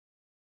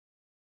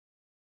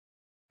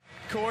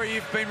Corey,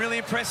 you've been really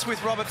impressed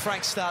with Robert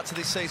Frank's start to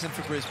this season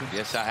for Brisbane.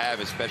 Yes, I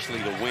have,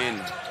 especially the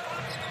win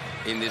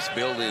in this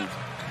building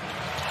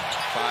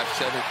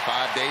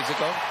 5 days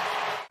ago.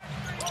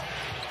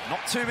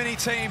 Not too many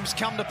teams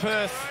come to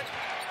Perth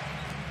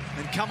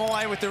and come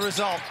away with the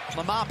result.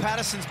 Lamar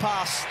Patterson's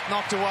pass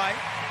knocked away.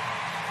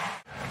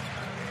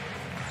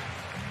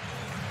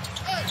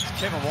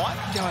 Kevin White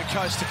going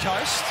coast to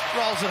coast,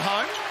 rolls it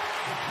home.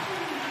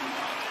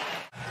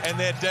 And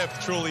their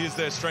depth truly is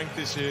their strength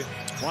this year.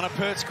 One of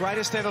Perth's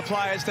greatest ever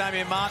players,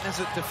 Damien Martin, is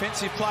the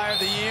Defensive Player of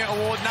the Year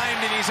award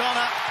named in his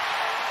honour.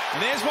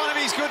 And there's one of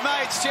his good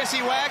mates,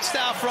 Jesse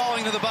Wagstaff,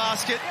 rolling to the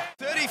basket.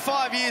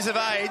 35 years of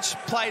age,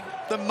 played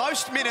the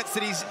most minutes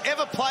that he's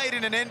ever played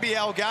in an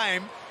NBL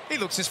game. He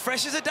looks as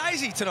fresh as a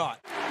daisy tonight.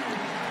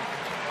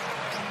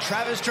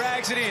 Travers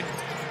drags it in.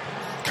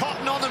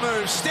 Cotton on the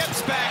move,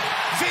 steps back,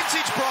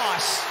 vintage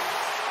Bryce.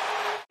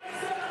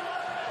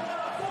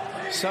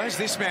 So's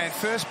this man,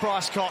 first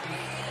Bryce Cotton,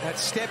 that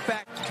step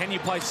back. Can you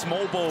play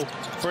small ball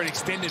for an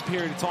extended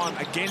period of time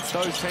against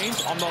those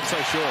teams? I'm not so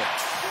sure.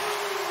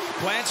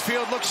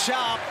 Blanchfield looks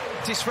sharp,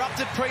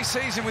 disrupted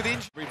pre-season with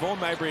injury. Vaughn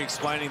Mabry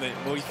explaining that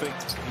we think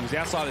he was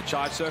outside the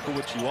charge circle,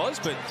 which he was,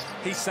 but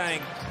he's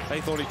saying they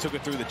thought he took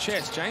it through the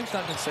chest. James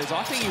Duncan says,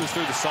 I think he was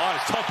through the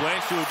side. Top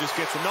Blanchfield just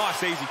gets a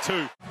nice, easy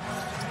two.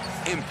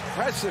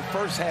 Impressive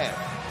first half.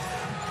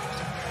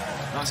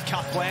 Nice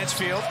cut,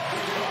 Blanchfield,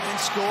 and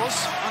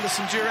scores under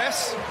some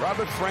duress.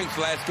 Robert Frank's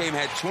last game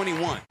had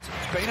 21.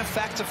 Been a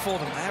factor for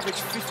them. They average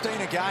 15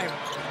 a game.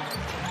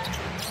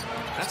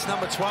 That's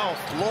number 12,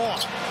 Law.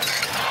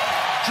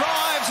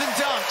 Drives and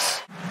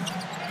dunks.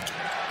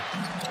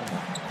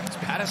 It's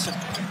Patterson.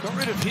 Got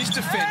rid of his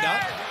defender.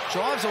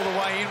 Drives all the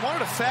way in.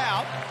 Wanted a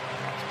foul.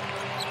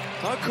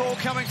 No call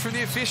coming from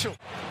the official.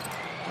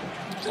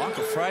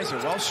 Michael Fraser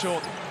well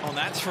short on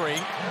that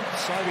three.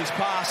 Sobey's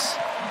pass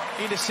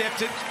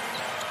intercepted.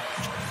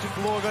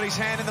 Law got his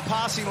hand in the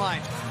passing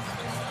lane.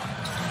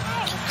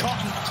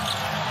 Cotton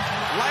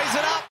lays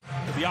it up.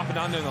 The up and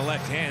under in the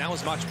left hand, that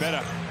was much better.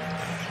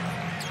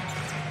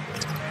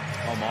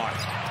 Oh my.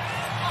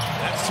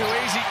 That's too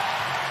easy.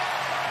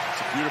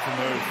 It's a beautiful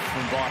move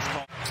from Bryce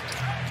Cotton.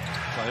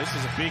 So this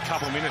is a big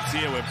couple of minutes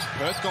here where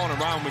Perth's gone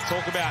around. We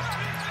talk about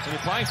when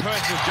you're playing Perth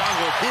in the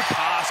jungle, good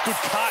pass, good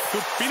cut,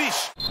 good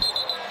finish.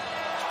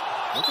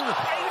 Look at the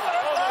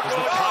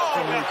cut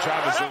from Luke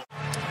Travers.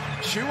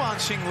 Chuan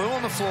Xinglu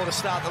on the floor to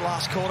start the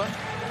last quarter.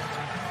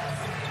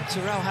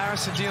 Terrell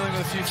Harrison dealing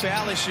with a few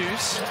foul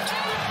issues.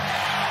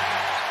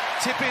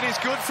 Tip-in is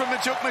good from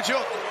Majuk. With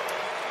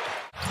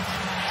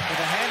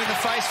a hand in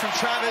the face from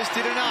Travers,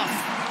 did enough.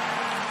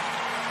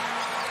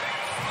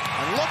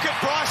 And look at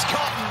Bryce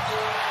Cotton.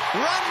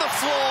 Run the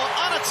floor,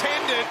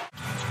 unattended.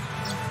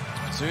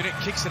 Zunic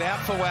kicks it out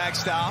for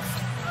Wagstaff.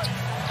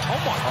 Oh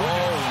my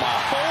goodness. Oh my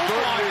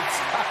goodness.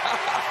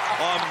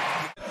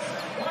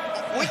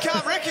 We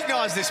can't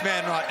recognise this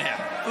man right now.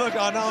 Look,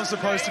 I know I'm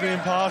supposed to be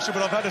impartial,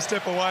 but I've had to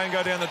step away and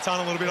go down the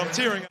tunnel a little bit. I'm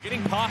tearing.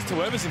 Getting past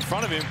whoever's in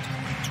front of him.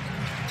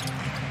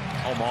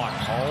 Oh my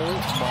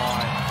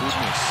goodness.